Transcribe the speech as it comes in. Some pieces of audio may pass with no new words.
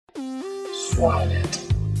Swine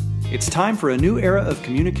It. It's time for a new era of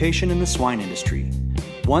communication in the swine industry,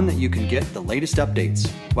 one that you can get the latest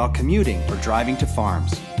updates while commuting or driving to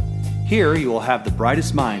farms. Here you will have the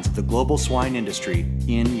brightest minds of the global swine industry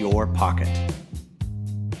in your pocket.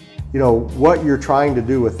 You know, what you're trying to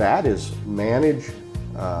do with that is manage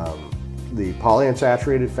the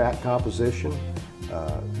polyunsaturated fat composition.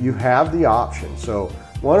 You have the option. So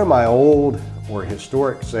one of my old or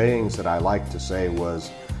historic sayings that I like to say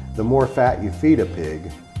was, the more fat you feed a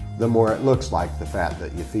pig, the more it looks like the fat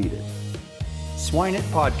that you feed it. Swine It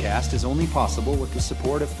podcast is only possible with the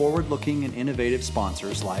support of forward-looking and innovative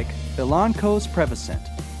sponsors like Elanco's Prevacent,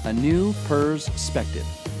 a new PRRS Spective.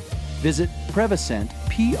 Visit Prevacent,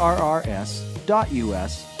 PRRS.US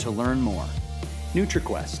to learn more.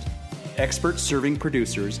 Nutriquest, experts serving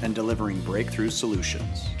producers and delivering breakthrough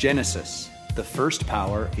solutions. Genesis, the first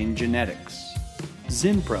power in genetics.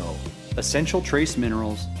 Zinpro, essential trace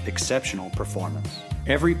minerals, exceptional performance.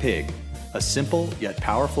 Every Pig, a simple yet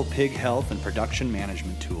powerful pig health and production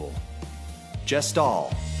management tool.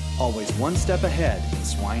 Gestal, always one step ahead in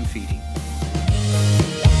swine feeding.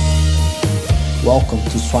 Welcome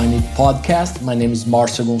to Swine It podcast. My name is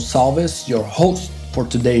Marcio Gonçalves, your host for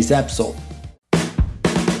today's episode.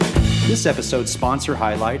 This episode's sponsor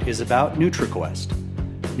highlight is about Nutriquest.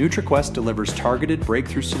 Nutriquest delivers targeted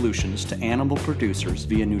breakthrough solutions to animal producers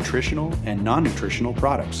via nutritional and non-nutritional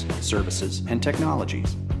products, services, and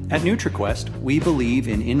technologies. At Nutriquest, we believe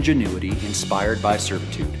in ingenuity inspired by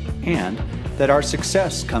servitude, and that our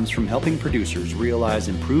success comes from helping producers realize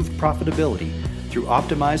improved profitability through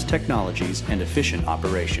optimized technologies and efficient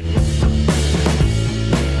operation.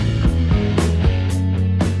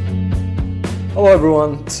 Hello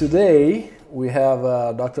everyone, today we have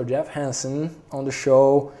Dr. Jeff Hansen on the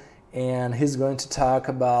show, and he's going to talk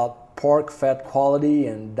about pork fat quality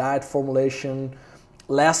and diet formulation,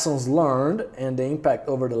 lessons learned, and the impact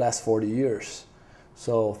over the last 40 years.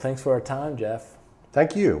 So thanks for your time, Jeff.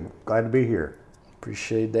 Thank you. Glad to be here.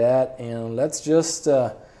 Appreciate that. And let's just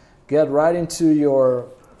get right into your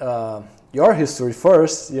history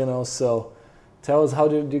first. So tell us, how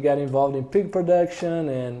did you get involved in pig production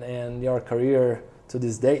and your career to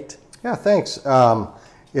this date? Yeah, thanks. I've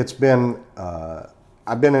been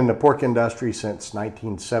in the pork industry since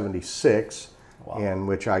 1976. Wow. In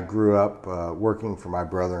which I grew up working for my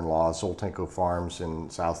brother-in-law, Zoltenko Farms in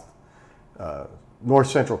north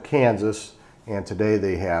central Kansas, and today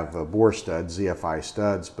they have boar studs, ZFI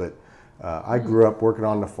studs, but I grew up working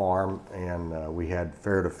on the farm, and we had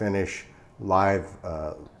fair to finish live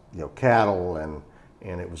cattle, and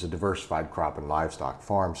it was a diversified crop and livestock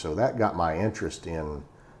farm, so that got my interest in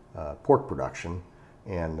pork production.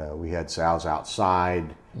 And we had sows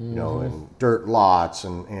outside, in dirt lots,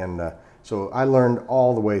 and so I learned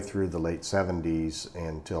all the way through the late 70s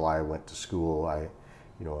until I went to school. I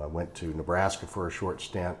went to Nebraska for a short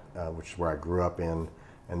stint, which is where I grew up in,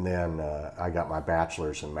 and then I got my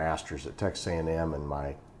bachelor's and master's at Texas A&M and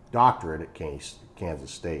my doctorate at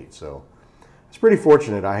Kansas State. So it's pretty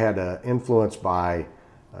fortunate. I had influence by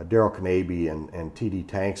Daryl Knabe and T.D.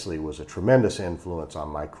 Tanksley was a tremendous influence on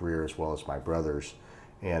my career, as well as my brothers.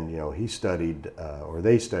 And they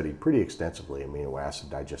studied pretty extensively amino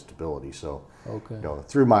acid digestibility. So,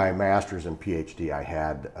 through my master's and Ph.D., I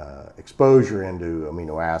had exposure into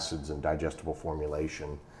amino acids and digestible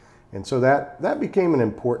formulation, and so that became an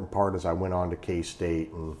important part as I went on to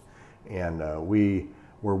K-State, and we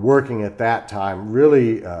were working at that time,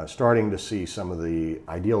 really starting to see some of the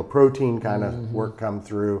ideal protein kind of work come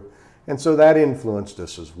through. And so that influenced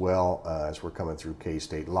us as well as we're coming through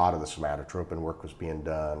K-State. A lot of the somatotropin work was being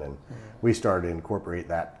done, and we started to incorporate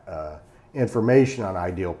that information on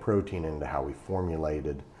ideal protein into how we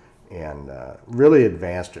formulated, and really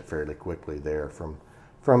advanced it fairly quickly there.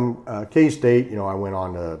 From K-State, I went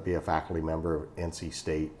on to be a faculty member of NC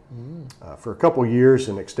State for a couple years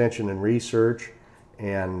in extension and research,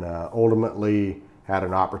 and ultimately had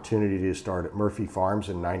an opportunity to start at Murphy Farms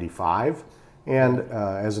in '95. And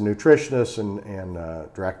as a nutritionist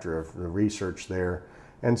and director of the research there.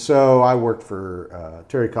 And so I worked for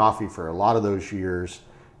Terry Coffey for a lot of those years,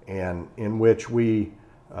 and in which we,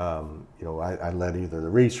 I led either the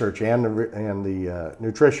research and the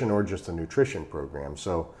nutrition, or just the nutrition program.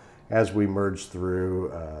 So as we merged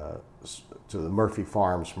through to the Murphy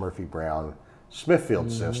Farms, Murphy Brown,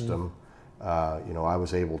 Smithfield system, I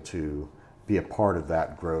was able to be a part of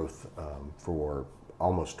that growth for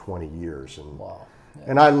almost 20 years, and wow. Yeah.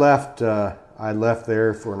 And I left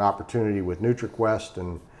there for an opportunity with Nutriquest,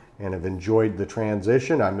 and have enjoyed the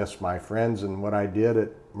transition. I miss my friends and what I did at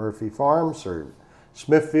Murphy Farms or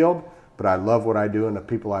Smithfield, but I love what I do and the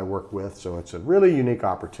people I work with. So it's a really unique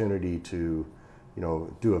opportunity to,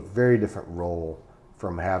 do a very different role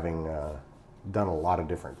from having done a lot of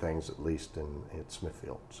different things, at least at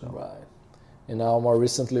Smithfield. So. Right. And now more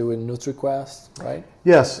recently with Nutriquest, right?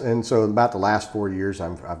 Yes, and so about the last 4 years,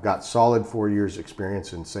 I've got solid 4 years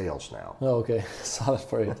experience in sales now. Oh, okay, solid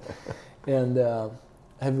for you. And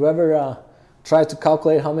have you ever tried to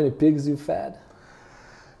calculate how many pigs you fed?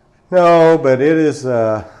 No, but it is,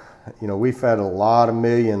 we fed a lot of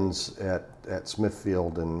millions at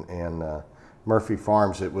Smithfield and Murphy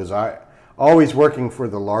Farms. It was always working for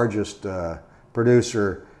the largest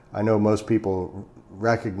producer. I know most people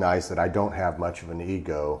recognize that I don't have much of an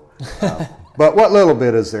ego, but what little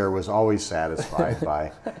bit is there was always satisfied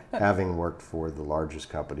by having worked for the largest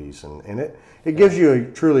companies, and it gives you a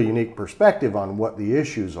truly unique perspective on what the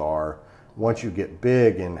issues are once you get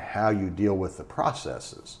big and how you deal with the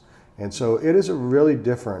processes. And so it is a really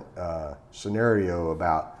different scenario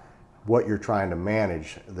about what you're trying to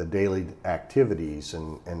manage, the daily activities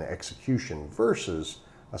and the execution, versus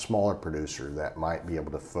a smaller producer that might be able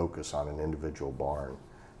to focus on an individual barn.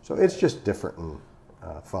 So it's just different and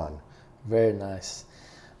fun. Very nice.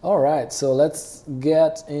 All right, so let's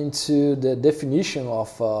get into the definition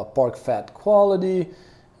of pork fat quality,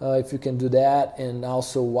 if you can do that, and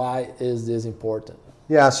also why is this important?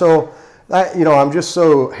 Yeah, so I'm just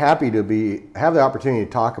so happy to have the opportunity to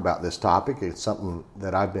talk about this topic. It's something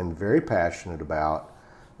that I've been very passionate about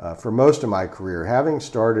for most of my career. Having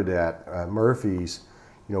started at Murphy's,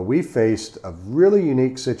 we faced a really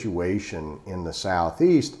unique situation in the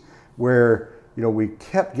Southeast where, we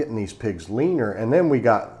kept getting these pigs leaner, and then we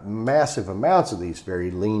got massive amounts of these very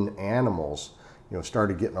lean animals,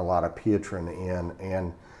 started getting a lot of Pietrin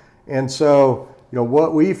in. And so,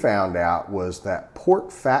 what we found out was that pork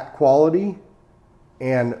fat quality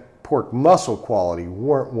and pork muscle quality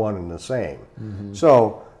weren't one and the same. Mm-hmm.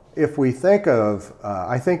 So if we think of,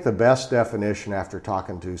 I think the best definition after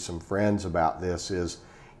talking to some friends about this is,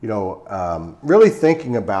 really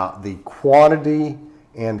thinking about the quantity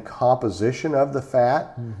and composition of the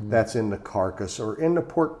fat that's in the carcass or in the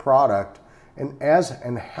pork product,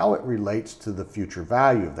 and how it relates to the future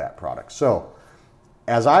value of that product. So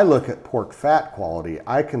as I look at pork fat quality,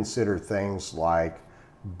 I consider things like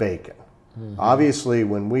bacon. Obviously,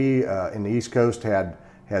 when we in the East Coast had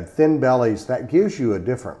thin bellies, that gives you a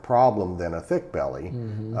different problem than a thick belly,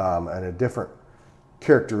 and a different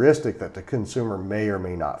characteristic that the consumer may or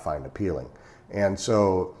may not find appealing. And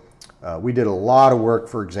so we did a lot of work,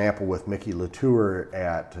 for example, with Mickey Latour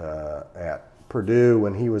at Purdue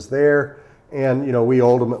when he was there, and we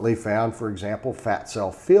ultimately found, for example, fat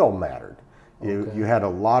cell fill mattered. You had a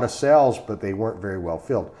lot of cells, but they weren't very well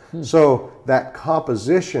filled. So that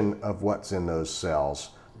composition of what's in those cells,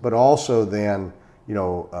 but also then,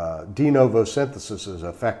 de novo synthesis is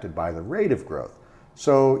affected by the rate of growth.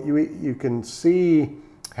 So you can see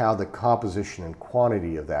how the composition and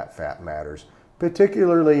quantity of that fat matters,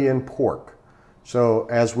 particularly in pork. So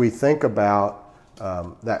as we think about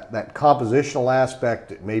that compositional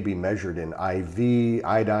aspect, it may be measured in IV,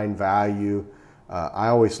 iodine value. I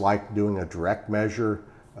always liked doing a direct measure,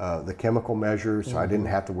 the chemical measure, so I didn't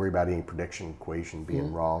have to worry about any prediction equation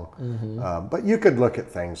being wrong. But you could look at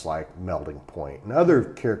things like melting point and other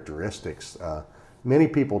characteristics. Many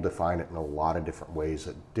people define it in a lot of different ways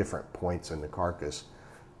at different points in the carcass.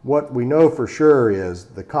 What we know for sure is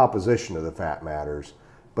the composition of the fat matters,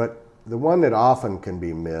 but the one that often can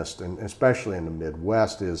be missed, and especially in the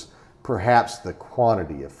Midwest, is perhaps the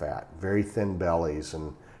quantity of fat. Very thin bellies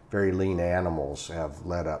and very lean animals have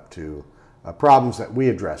led up to problems that we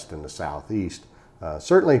addressed in the Southeast.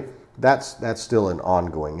 Certainly, that's still an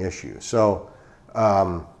ongoing issue. So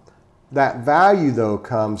that value, though,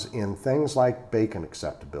 comes in things like bacon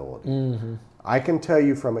acceptability. I can tell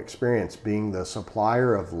you from experience, being the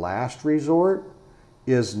supplier of last resort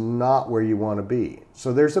is not where you want to be.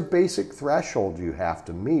 So there's a basic threshold you have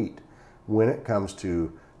to meet when it comes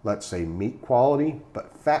to, let's say, meat quality,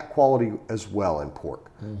 but fat quality as well in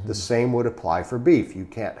pork. The same would apply for beef. You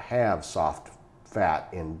can't have soft fat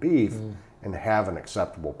in beef and have an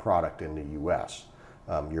acceptable product in the U.S.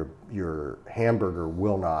 Your hamburger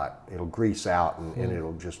will not, it'll grease out and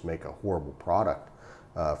it'll just make a horrible product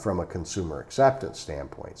from a consumer acceptance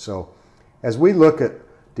standpoint. So as we look at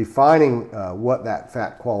defining what that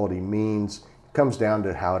fat quality means, it comes down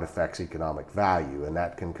to how it affects economic value, and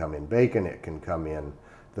that can come in bacon, it can come in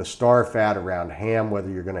the star fat around ham, whether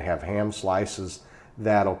you're going to have ham slices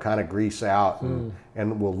that'll kind of grease out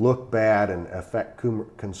and will look bad and affect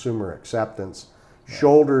consumer acceptance.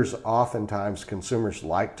 Shoulders, oftentimes consumers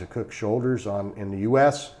like to cook shoulders in the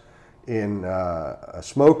U.S. in a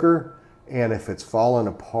smoker, And if it's fallen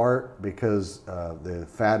apart because the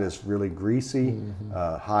fat is really greasy,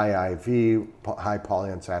 high IV, high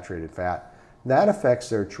polyunsaturated fat, that affects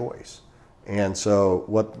their choice. And so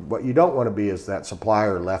what you don't want to be is that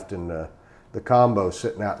supplier left in the combo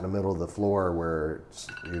sitting out in the middle of the floor where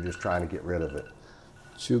you're just trying to get rid of it.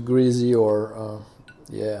 Too greasy or,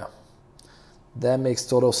 yeah, that makes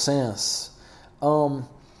total sense.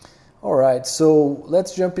 All right, so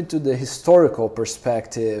let's jump into the historical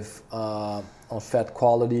perspective on fat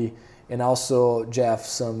quality, and also, Jeff,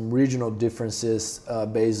 some regional differences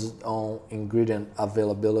based on ingredient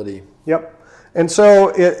availability. Yep. And so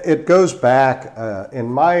it goes back,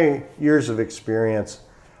 in my years of experience,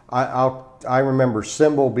 I remember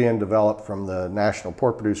Symbol being developed from the National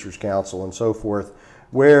Pork Producers Council and so forth,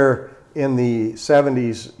 where in the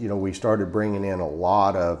 70s, we started bringing in a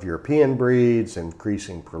lot of European breeds,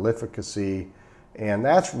 increasing prolificacy, and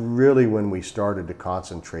that's really when we started to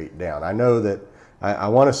concentrate down. I know that, I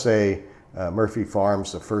want to say Murphy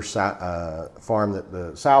Farms, the first sow farm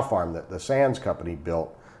that the Sands Company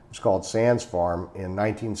built, was called Sands Farm in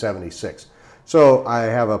 1976. So I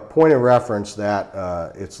have a point of reference that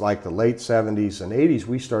it's like the late 70s and 80s,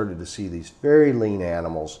 we started to see these very lean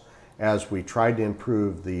animals as we tried to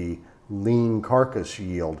improve the lean carcass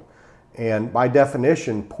yield. And by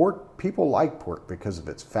definition, people like pork because of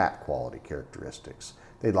its fat quality characteristics.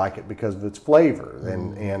 They like it because of its flavor,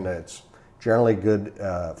 and it's generally good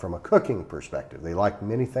from a cooking perspective. They like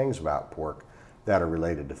many things about pork that are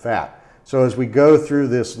related to fat. So as we go through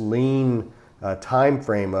this lean time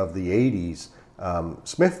frame of the 80s,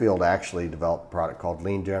 Smithfield actually developed a product called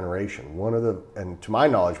Lean Generation. And to my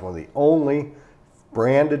knowledge, one of the only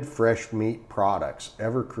branded fresh meat products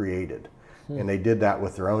ever created. And they did that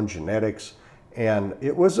with their own genetics, and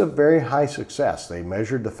it was a very high success. They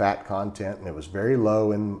measured the fat content, and it was very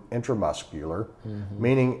low in intramuscular,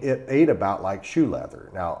 meaning it ate about like shoe leather.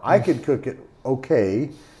 Now, I could cook it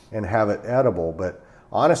okay and have it edible, but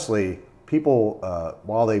honestly, people,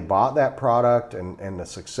 while they bought that product and the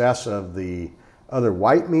success of the other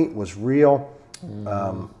white meat was real,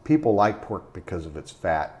 people like pork because of its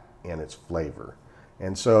fat and its flavor.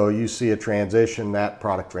 And so you see a transition, that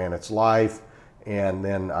product ran its life, and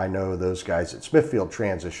then I know those guys at Smithfield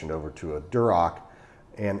transitioned over to a Duroc,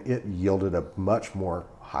 and it yielded a much more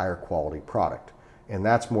higher quality product. And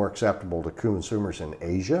that's more acceptable to consumers in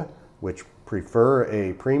Asia, which prefer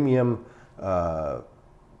a premium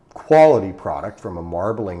quality product from a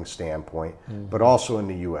marbling standpoint, but also in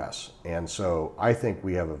the US. And so I think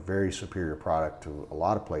we have a very superior product to a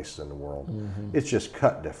lot of places in the world. It's just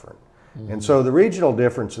cut different. And so the regional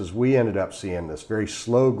differences, we ended up seeing this very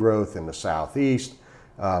slow growth in the Southeast.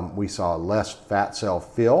 We saw less fat cell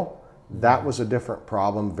fill. That was a different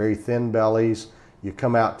problem, very thin bellies. You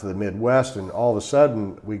come out to the Midwest and all of a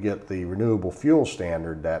sudden we get the renewable fuel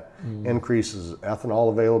standard that increases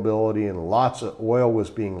ethanol availability, and lots of oil was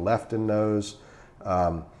being left in those.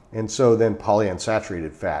 And so then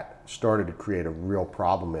polyunsaturated fat started to create a real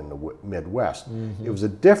problem in the Midwest. It was a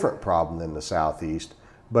different problem than the Southeast,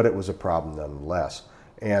 but it was a problem nonetheless.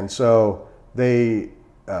 And so they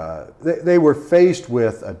were faced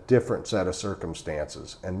with a different set of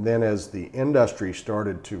circumstances. And then as the industry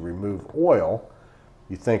started to remove oil,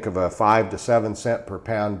 you think of a 5 to 7 cent per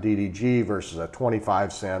pound DDG versus a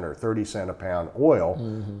 25 cent or 30 cent a pound oil,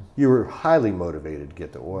 you were highly motivated to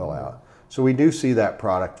get the oil out. So we do see that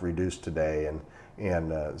product reduced today.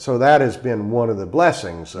 And so that has been one of the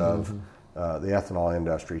blessings of the ethanol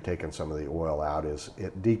industry taking some of the oil out, is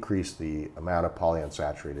it decreased the amount of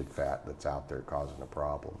polyunsaturated fat that's out there causing a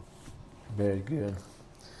problem. Very good.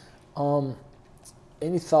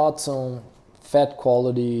 Any thoughts on fat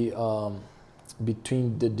quality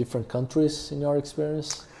between the different countries in your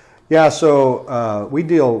experience? Yeah, so we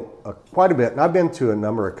deal quite a bit, and I've been to a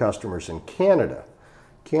number of customers in Canada.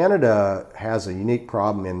 Canada has a unique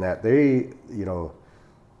problem in that they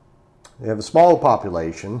have a small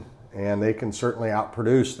population, and they can certainly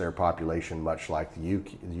outproduce their population much like the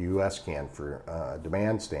U.S. can for a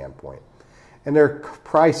demand standpoint. And their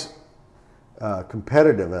price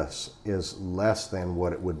competitiveness is less than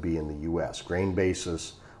what it would be in the U.S. Grain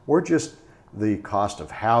basis, or just the cost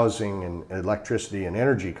of housing and electricity and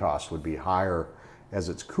energy costs would be higher as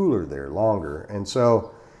it's cooler there longer. And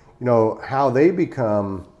so, how they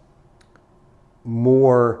become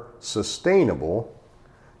more sustainable,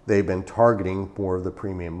 they've been targeting more of the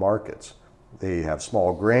premium markets. They have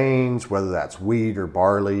small grains, whether that's wheat or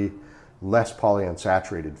barley, less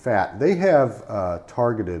polyunsaturated fat. They have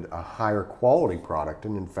targeted a higher quality product,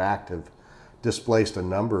 and in fact have displaced a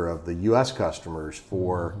number of the U.S. customers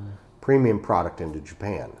for premium product into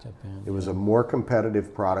Japan. It was a more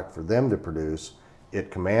competitive product for them to produce.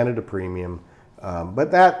 It commanded a premium,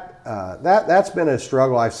 but that's been a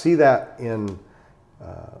struggle. I see that in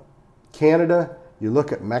Canada. You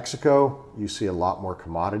look at Mexico, you see a lot more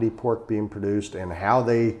commodity pork being produced, and how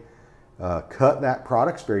they cut that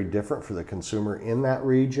product's very different for the consumer in that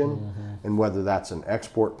region, and whether that's an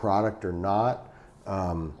export product or not.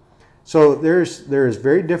 So there's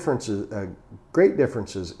very great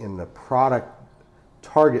differences in the product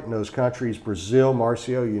target in those countries. Brazil,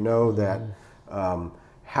 Marcio, you know that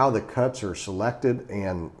how the cuts are selected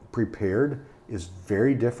and prepared is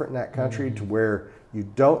very different in that country, to where you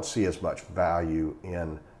don't see as much value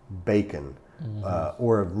in bacon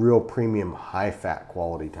or a real premium high fat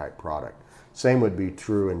quality type product. Same would be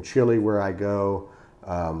true in Chile where I go.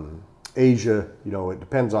 Asia, you know, it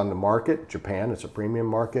depends on the market. Japan, it's a premium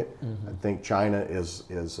market. I think China is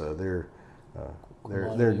they're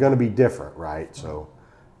going to be different, right? So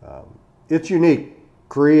it's unique.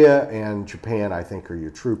 Korea and Japan, I think, are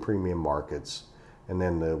your true premium markets, and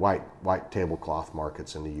then the white tablecloth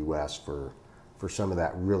markets in the U.S. for some of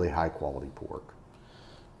that really high quality pork.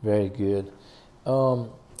 Very good.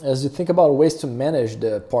 As you think about ways to manage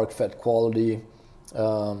the pork fat quality,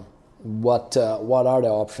 what are the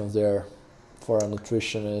options there for a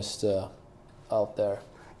nutritionist out there?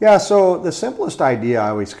 Yeah, so the simplest idea I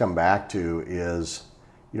always come back to is,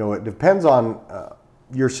 you know, it depends on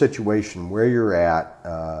your situation, where you're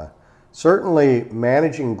at. Certainly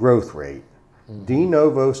managing growth rate, de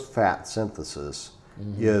novo fat synthesis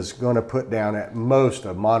is going to put down at most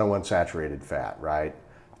a monounsaturated fat, right?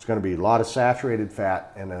 It's going to be a lot of saturated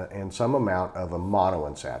fat and some amount of a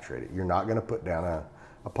monounsaturated. You're not going to put down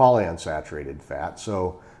a polyunsaturated fat.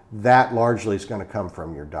 So that largely is going to come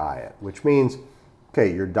from your diet, which means,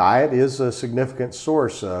 okay, your diet is a significant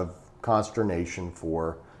source of consternation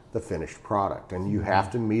for the finished product, and you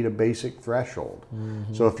have to meet a basic threshold.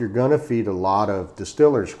 So if you're going to feed a lot of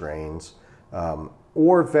distiller's grains,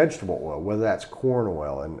 or vegetable oil, whether that's corn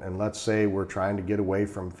oil, and let's say we're trying to get away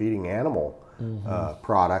from feeding animal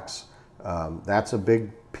products, that's a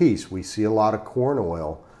big piece. We see a lot of corn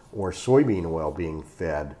oil or soybean oil being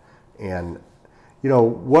fed, and you know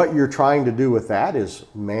what you're trying to do with that is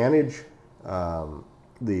manage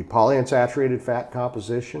the polyunsaturated fat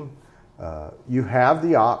composition. You have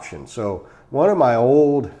the option. So one of my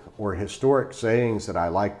old or historic sayings that I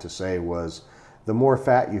like to say was, the more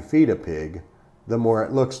fat you feed a pig, the more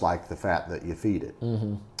it looks like the fat that you feed it.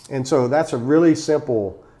 And so that's a really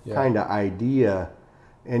simple kind of idea.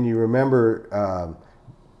 And you remember,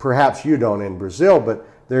 perhaps you don't in Brazil, but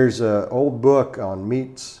there's an old book on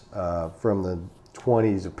meats from the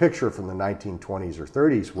 20s, a picture from the 1920s or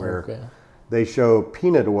 30s where they show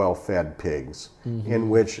peanut oil fed pigs in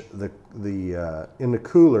which in the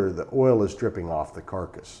cooler the oil is dripping off the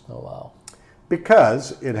carcass. Oh, wow.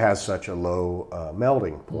 Because it has such a low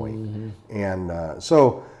melting point. And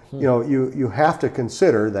so, you know, you have to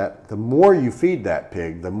consider that the more you feed that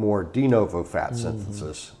pig, the more de novo fat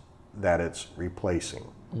synthesis that it's replacing.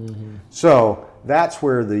 So that's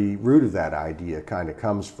where the root of that idea kind of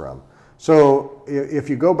comes from. So if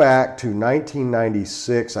you go back to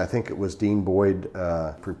 1996, I think it was Dean Boyd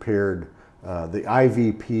prepared the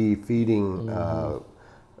IVP feeding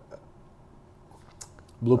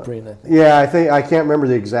blueprint, I think. Yeah, I can't remember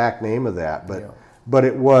the exact name of that, but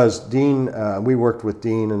it was Dean. We worked with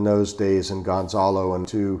Dean in those days and Gonzalo, and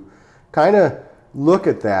to kind of look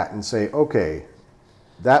at that and say, okay,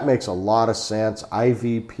 that makes a lot of sense.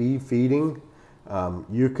 IVP feeding,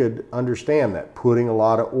 you could understand that putting a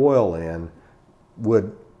lot of oil in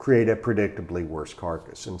would create a predictably worse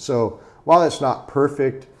carcass. And so while it's not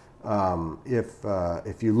perfect,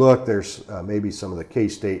 if you look, there's maybe some of the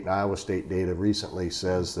K-State and Iowa State data recently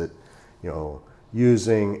says that, you know,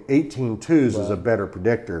 using 18.2s is a better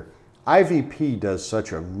predictor. IVP does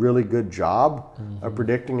such a really good job of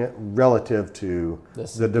predicting it relative to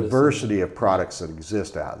the diversity of products that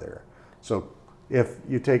exist out there. So if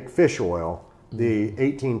you take fish oil, the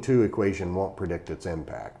 18.2 equation won't predict its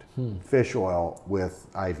impact. Fish oil with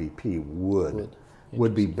IVP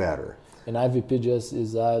would be better. And IVP just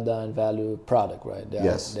is iodine value product, right?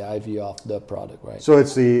 Yes. The IV of the product, right? So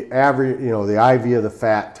it's the average, you know, the IV of the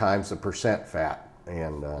fat times the percent fat.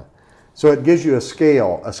 And so it gives you a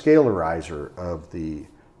scalarizer of the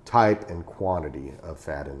type and quantity of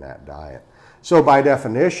fat in that diet. So by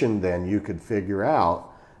definition, then you could figure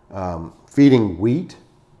out feeding wheat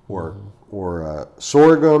or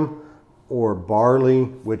sorghum or barley,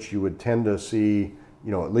 which you would tend to see,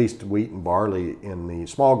 you know, at least wheat and barley in the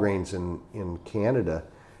small grains in Canada,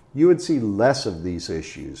 you would see less of these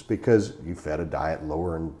issues because you fed a diet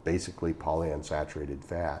lower in basically polyunsaturated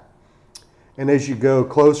fat. And as you go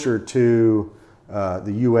closer to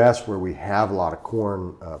the U.S., where we have a lot of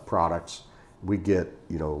corn products, we get,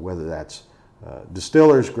 whether that's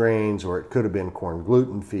distillers grains, or it could have been corn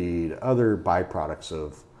gluten feed, other byproducts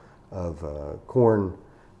of corn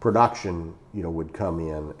production, would come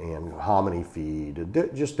in, and hominy feed,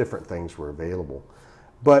 just different things were available.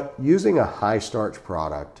 But using a high starch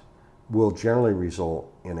product will generally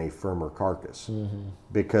result in a firmer carcass,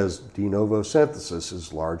 because de novo synthesis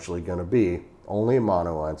is largely going to be only a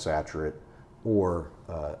monounsaturated or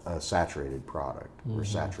a saturated product or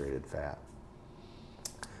saturated fat.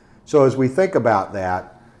 So as we think about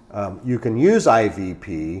that, you can use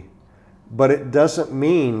IVP, but it doesn't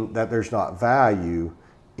mean that there's not value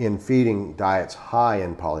in feeding diets high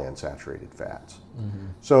in polyunsaturated fats.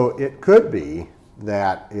 So it could be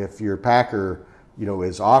that if your packer,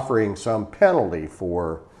 is offering some penalty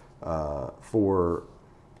for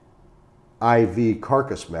IV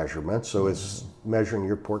carcass measurements, so it's measuring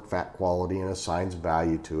your pork fat quality and assigns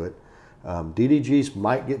value to it, DDGs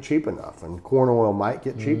might get cheap enough, and corn oil might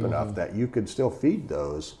get cheap enough that you could still feed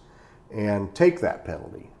those and take that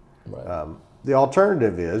penalty. Right. The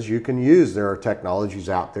alternative is there are technologies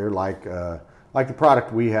out there like the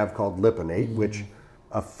product we have called Lipinate, which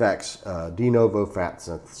affects de novo fat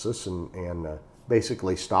synthesis and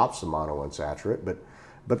basically stops the monounsaturated,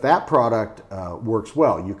 but that product works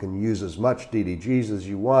well. You can use as much DDGs as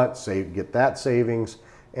you want, get that savings,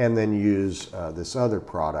 and then use this other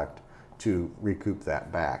product to recoup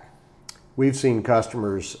that back. We've seen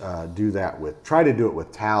customers try to do it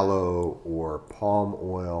with tallow or palm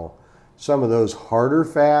oil, some of those harder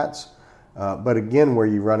fats, but again, where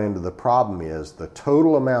you run into the problem is the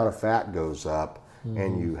total amount of fat goes up,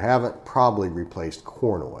 and you haven't probably replaced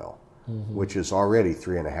corn oil, which is already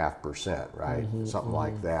 3.5%, right? Something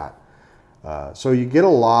like that. So you get a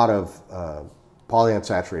lot of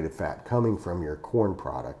polyunsaturated fat coming from your corn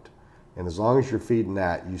product, and as long as you're feeding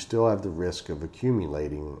that, you still have the risk of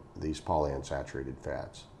accumulating these polyunsaturated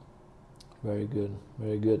fats. Very good,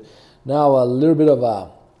 very good. Now a little bit of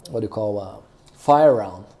a fire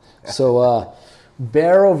round. So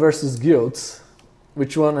barrel versus gilts,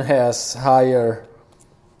 which one has higher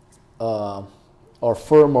or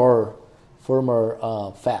firmer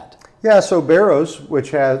fat? Yeah, so barrows,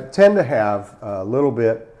 which tend to have a little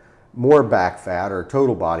bit more back fat or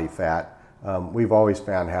total body fat, we've always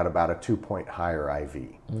found had about a 2-point higher IV,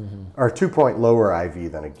 or 2-point lower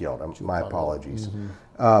IV than a gilt. My apologies.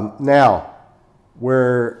 Now,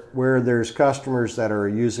 where there's customers that are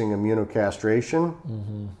using immunocastration,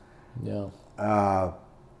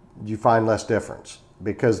 you find less difference,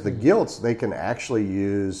 because the gilts, they can actually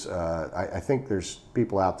use, I think there's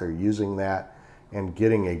people out there using that and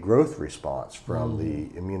getting a growth response from the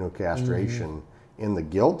immunocastration in the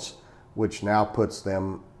gilts, which now puts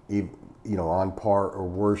them on par or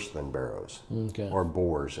worse than barrows, or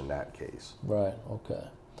boars in that case. Right, okay.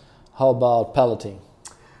 How about pelleting?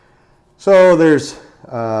 So there's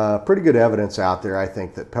pretty good evidence out there, I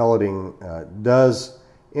think, that pelleting does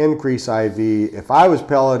increase IV. If I was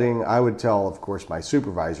pelleting, I would tell, of course, my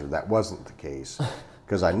supervisor that wasn't the case,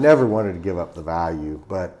 because I never wanted to give up the value.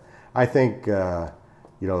 But I think,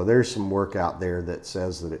 there's some work out there that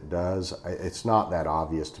says that it does. It's not that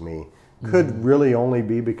obvious to me. Could really only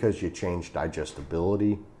be because you change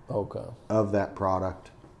digestibility of that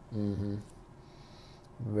product.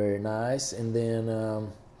 Very nice. And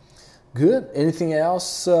then, good. Anything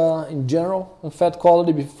else in general on fat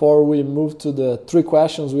quality before we move to the 3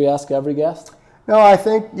 questions we ask every guest? No, I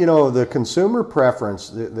think, the consumer preference,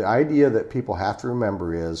 the idea that people have to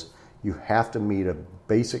remember is you have to meet a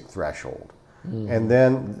basic threshold. And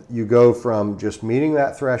then you go from just meeting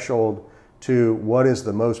that threshold to what is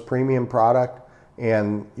the most premium product.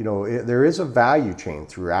 And, there is a value chain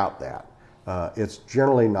throughout that. It's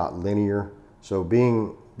generally not linear. So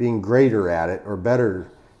being greater at it or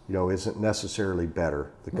better, isn't necessarily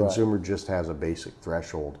better. The consumer just has a basic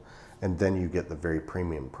threshold, and then you get the very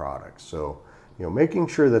premium products. So, making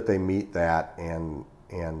sure that they meet that and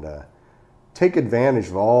take advantage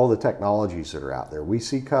of all the technologies that are out there. We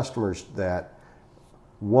see customers that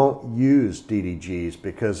won't use DDGs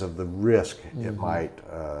because of the risk it might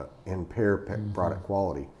impair product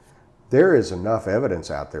quality. There is enough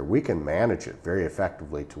evidence out there. We can manage it very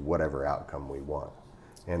effectively to whatever outcome we want.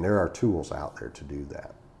 And there are tools out there to do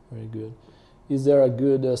that. Very good. Is there a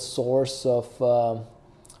good source of,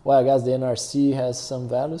 I guess the NRC has some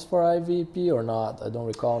values for IVP or not? I don't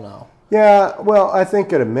recall now. Yeah, well, I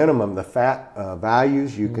think at a minimum, the fat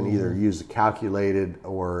values, you can either use the calculated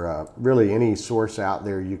or really any source out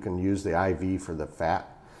there, you can use the IV for the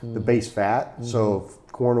fat, the base fat. So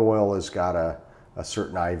if corn oil has got a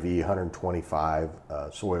certain IV, 125,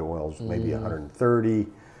 soy oils maybe 130.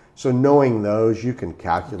 So knowing those, you can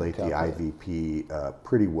calculate the IVP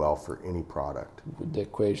pretty well for any product. With the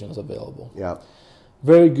equations available. Yeah.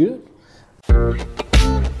 Very good.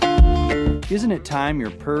 Isn't it time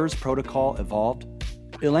your PRRS protocol evolved?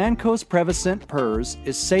 Elanco's Prevacent PRRS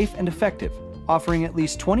is safe and effective, offering at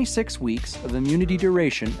least 26 weeks of immunity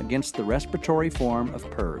duration against the respiratory form of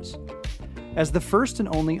PRRS. As the first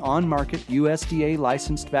and only on-market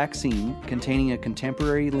USDA-licensed vaccine containing a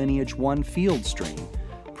contemporary lineage 1 field strain,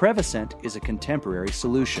 Prevacent is a contemporary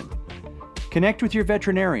solution. Connect with your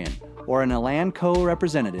veterinarian or an Elanco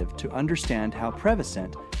representative to understand how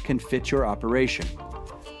Prevacent can fit your operation.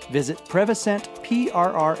 Visit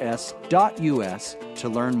PrevacentPRRS.us to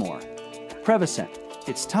learn more. Prevacent,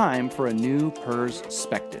 it's time for a new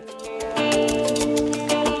PRRS-spective.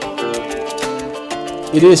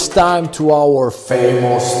 It is time to our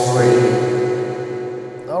famous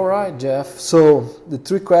three. All right, Jeff. So the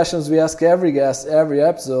 3 questions we ask every guest every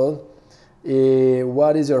episode.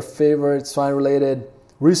 What is your favorite swine-related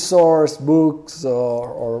resource, books,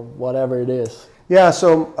 or whatever it is? Yeah,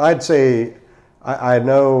 so I'd say, I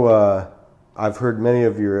know I've heard many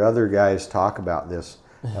of your other guys talk about this.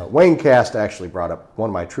 Wayne Cast actually brought up one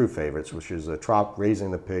of my true favorites, which is Raising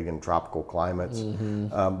the Pig in Tropical Climates.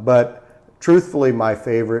 But truthfully, my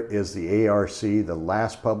favorite is the ARC, the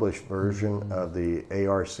last published version of the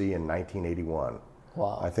ARC in 1981.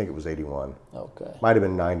 Wow. I think it was 81. Okay. Might have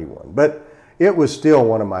been 91. But it was still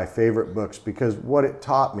one of my favorite books because what it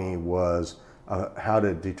taught me was how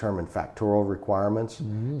to determine factorial requirements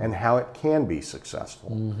and how it can be successful,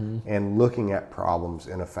 and looking at problems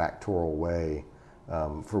in a factorial way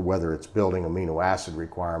for whether it's building amino acid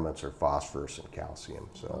requirements or phosphorus and calcium.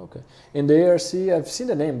 So, okay. In the ARC, I've seen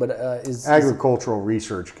the name, but is Agricultural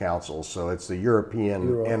Research Council, so it's the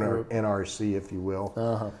European NRC, if you will.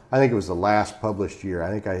 I think it was the last published year. I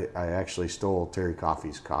think I actually stole Terry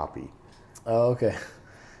Coffey's copy. Oh, okay.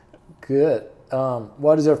 Good.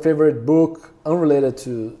 What is your favorite book unrelated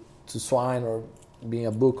to swine, or being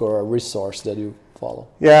a book or a resource that you follow?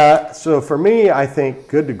 Yeah, so for me, I think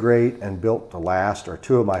Good to Great and Built to Last are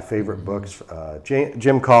 2 of my favorite books.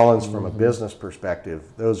 Jim Collins, from a business perspective,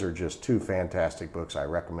 those are just 2 fantastic books I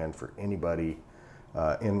recommend for anybody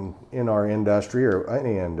in our industry, or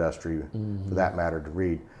any industry for that matter, to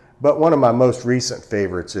read. But one of my most recent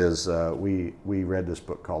favorites is we read this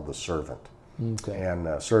book called The Servant. Okay.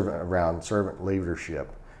 And servant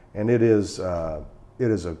leadership, and it is a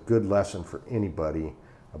good lesson for anybody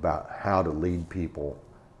about how to lead people,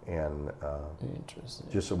 and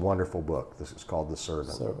just a wonderful book. This is called The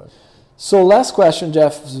Servant. So last question,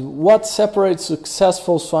 Jeff, what separates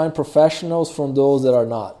successful swine professionals from those that are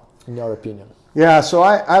not, in your opinion? Yeah, so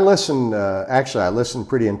I listened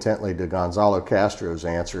pretty intently to Gonzalo Castro's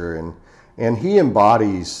answer, and he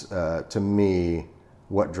embodies to me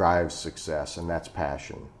what drives success, and that's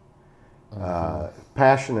passion.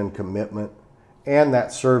 Passion and commitment, and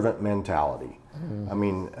that servant mentality. I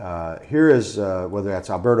mean, here is, whether that's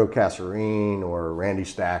Alberto Casarin or Randy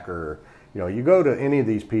Stacker, you go to any of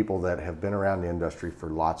these people that have been around the industry for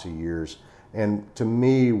lots of years, and to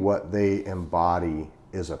me, what they embody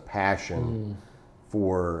is a passion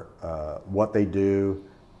for what they do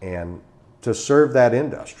and to serve that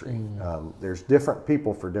industry. There's different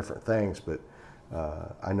people for different things, but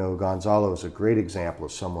I know Gonzalo is a great example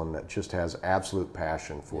of someone that just has absolute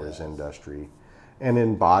passion for his industry and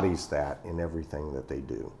embodies that in everything that they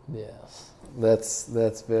do. Yes,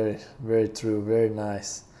 that's very, very true, very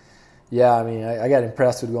nice. Yeah, I mean, I got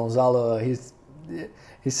impressed with Gonzalo. He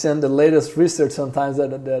sent the latest research sometimes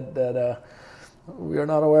that we are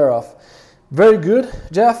not aware of. Very good,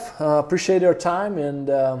 Jeff. Appreciate your time, and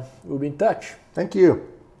we'll be in touch. Thank you.